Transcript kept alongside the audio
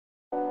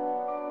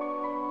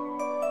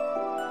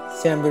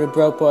Sam Bruno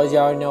broke boys,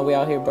 y'all already know we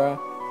out here, bro.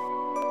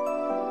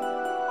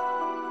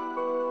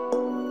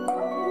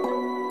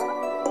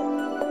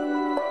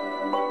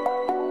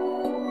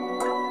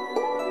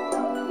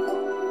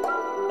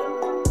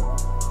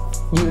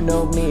 You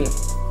know me,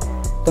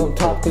 don't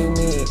talk to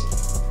me.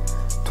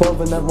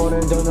 12 in the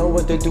morning, don't know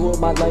what to do with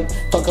my life.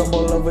 Fuck, I'm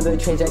all over the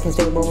trains, I can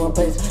stay in one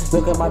place.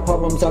 Look at my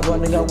problems, I'm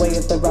running away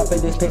at the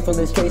rapid, this painful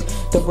this chase.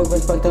 Don't put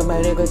respect on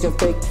my niggas, you're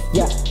fake.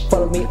 Yeah,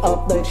 follow me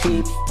up like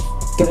sheep.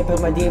 Get up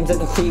in my DMs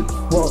like a creep.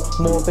 Whoa,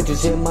 more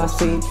bitches in my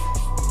seat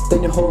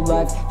than your whole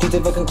life.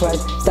 Jesus fucking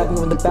Christ, stab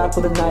me in the back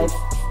with a knife.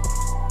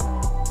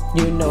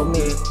 You know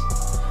me,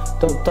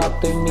 don't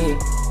talk to me.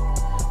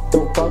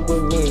 Don't fuck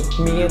with me.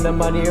 Me and the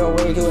money are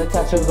way too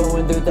attached, so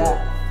going through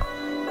that.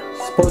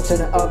 Sports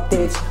and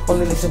updates,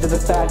 only listen to the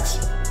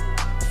facts.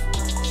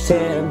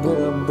 Sam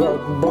Bruno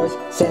broke boys,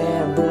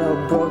 Sam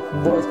Bruno broke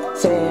boys,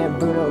 Sam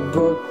Bruno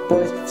broke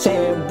boys,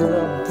 Sam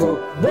Bruno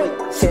broke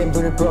boys, Sam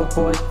Bruno broke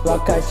boys,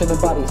 rock guys to the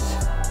bodies.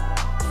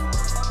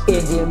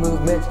 Indian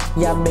movement,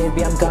 yeah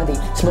maybe I'm Gandhi.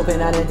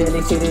 Smoking out in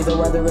Delhi City, the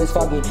weather is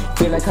foggy.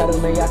 Feel like Haru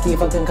Miyake,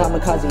 fucking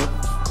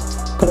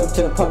kamikaze. Put up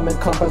to apartment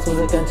complex with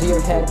a gun to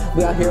your head.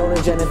 We out here on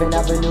a Genevieve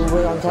Avenue.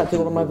 We're on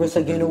tattoo on my wrist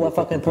like you know what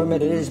fucking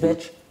permit it is,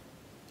 bitch.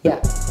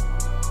 Yeah.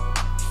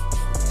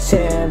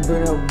 Sam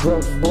Bruno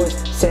broke boys,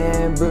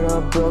 Sam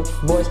Bruno broke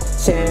boys,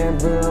 Sam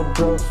Bruno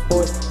broke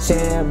boys,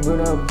 Sam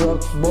Bruno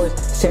broke boys,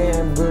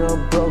 Sam Bruno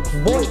broke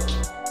boys.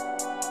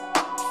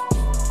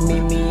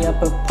 Meet me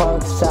up at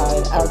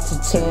Parkside, out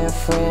to San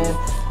Fran.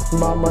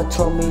 Mama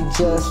told me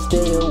just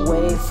stay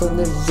away from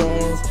the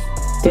Zans.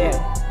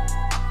 Damn.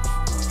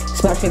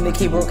 Smashing the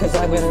keyboard cause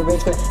I'm gonna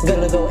rage quit.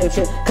 Gonna go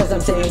apeshit cause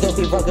I'm saying don't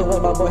be fucking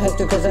with my boy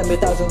Hector. Cause I made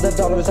thousands of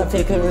dollars, I'm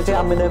taking risks,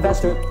 I'm an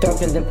investor.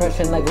 Dark and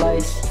depression like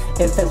lice,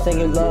 infesting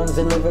your lungs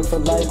and liver for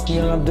life.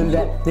 You know I'm doing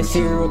that. The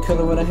serial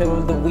killer when I hit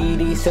with the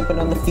weedy, sipping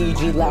on the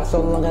Fiji. Laugh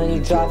so long I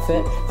need dry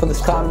fit for this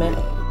comment.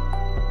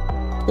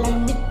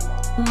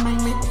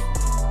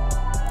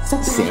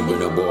 Sam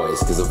Bruno boys,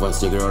 cause if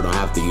us your girl don't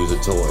have to use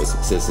her toys.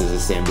 Sisters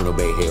is Sam Bruno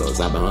Bay Hills.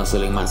 I've been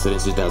hustling my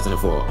since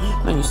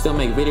 2004. Man, you still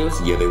make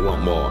videos? Yeah, they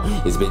want more.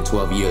 It's been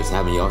 12 years,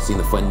 haven't y'all seen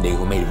the fun day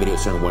who made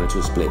videos turn 1 or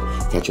 2 split?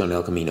 Catch you on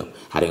El Camino,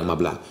 hiding on my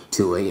block,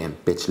 2 a.m.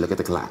 Bitch, look at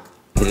the clock.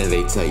 Didn't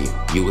they tell you,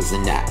 you was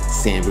in that?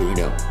 Sam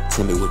Bruno,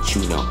 tell me what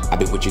you know. I've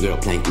been with your girl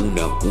playing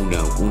Uno.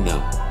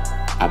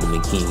 I've been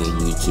the king of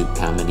YouTube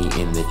comedy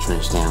in the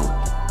trench town.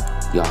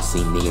 Y'all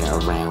see me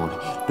around,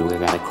 do I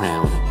got a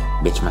crown?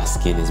 Bitch, my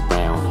skin is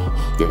brown.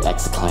 Your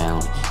ex a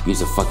clown,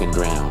 use a fucking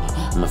drown.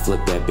 I'ma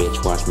flip that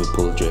bitch, watch me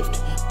pull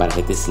drift. But I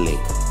hit this lick,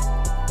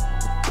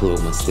 pull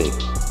my stick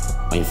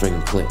on your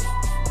friggin' clip.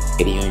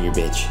 80 on your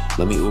bitch,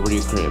 let me Uber to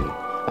your crib.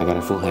 I got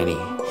a full honey,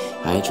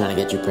 I ain't tryna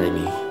get you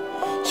pregnant.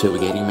 Should we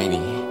get you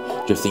maybe?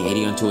 Drifting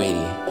 80 on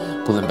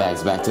 280, pulling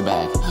bags back to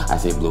back. I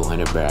say blue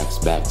 100 barracks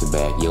back to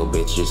back. Yo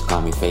bitch, just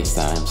call me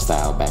FaceTime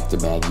style back to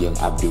back. Young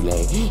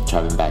Abdullah,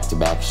 trapping back to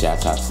back.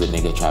 Shout out to the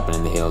nigga trapping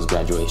in the hills.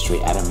 Graduate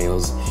straight out of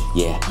Mills.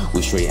 Yeah,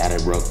 we straight out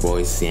of broke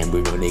boys. Sam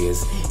Bruno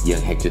niggas.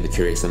 Young Hector the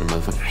Curious on the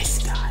motherfucking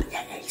ice god.